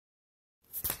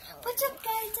What's up,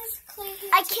 guys? It's Claire here.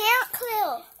 I can't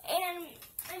Claire. And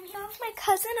I'm here with my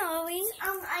cousin Ollie.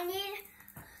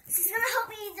 She's gonna help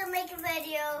me to make a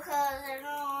video because I don't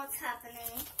know what's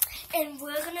happening. And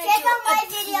we're gonna check do out my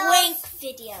a videos. prank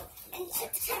video. And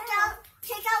check out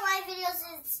my videos.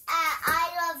 It's at I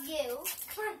Love You.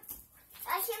 Come on.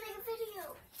 I can't make a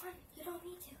video. Come on. You don't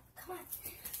need to. Come on.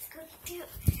 Let's go do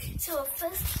it. So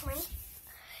first prank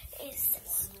is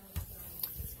this.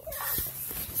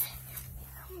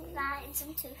 That and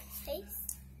some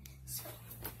toothpaste. So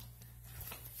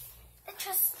it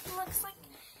just looks like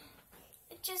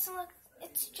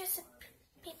it's just a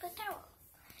paper towel.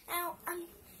 Now I'm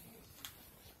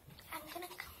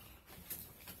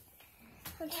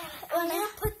gonna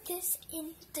put this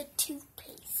in the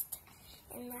toothpaste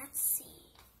and let's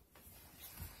see.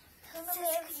 Can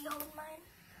you hold mine?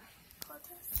 Hold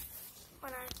this.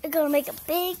 We're gonna make a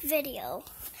big video,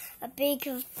 a big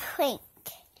prank.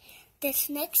 This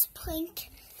next prank,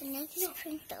 the next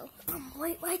prank though.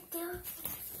 Wait right there.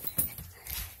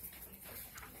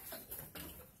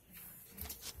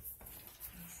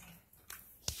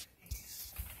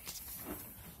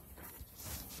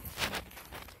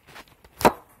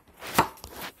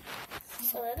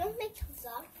 So we're gonna make a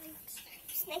lot of pranks.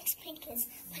 This next prank is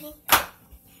putting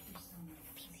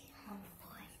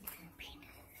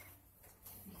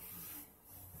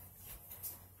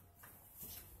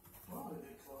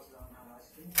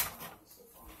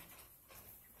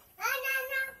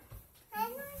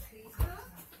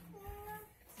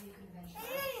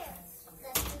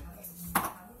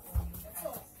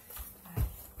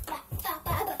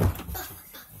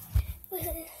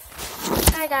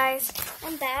Hi guys,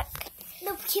 I'm back.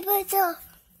 no, keep it there.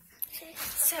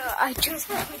 So I just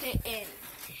put it in.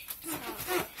 So I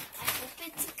hope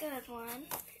it's a good one.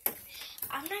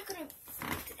 I'm gonna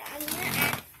add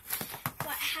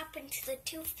what happened to the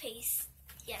toothpaste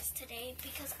yesterday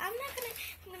because I'm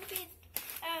gonna be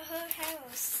at her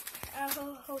house, her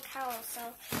hotel. So I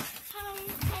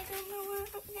don't know where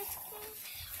it's going.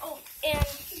 Oh, and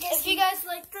if you guys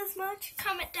like this much,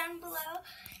 comment down below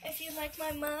if you like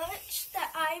my merch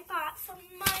that I bought from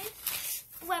my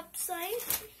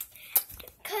website.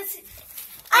 Because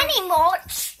I need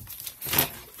merch.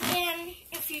 And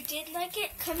if you did like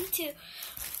it, come to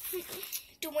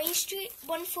Duane Street,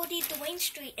 140 Duane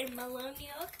Street in Malone, New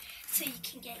York, so you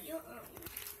can get your own.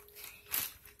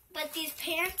 But these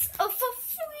pants are for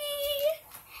free.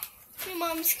 Your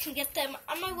moms can get them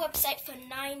on my website for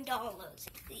 $9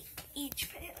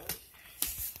 each pair.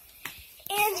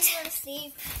 And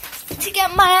to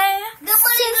get my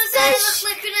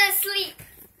Sleep.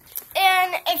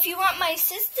 And if you want my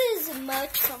sister's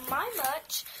merch from my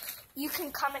merch, you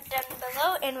can comment down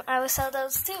below and I will sell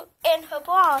those too. And her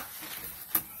bra.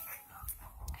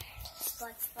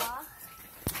 Sports bra.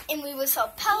 And we will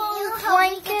sell pillows,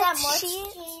 blankets,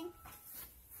 sheets.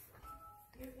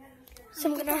 So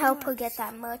I'm going to help her get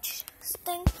that merch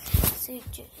thing. So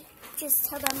just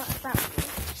tell them about me.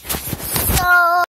 So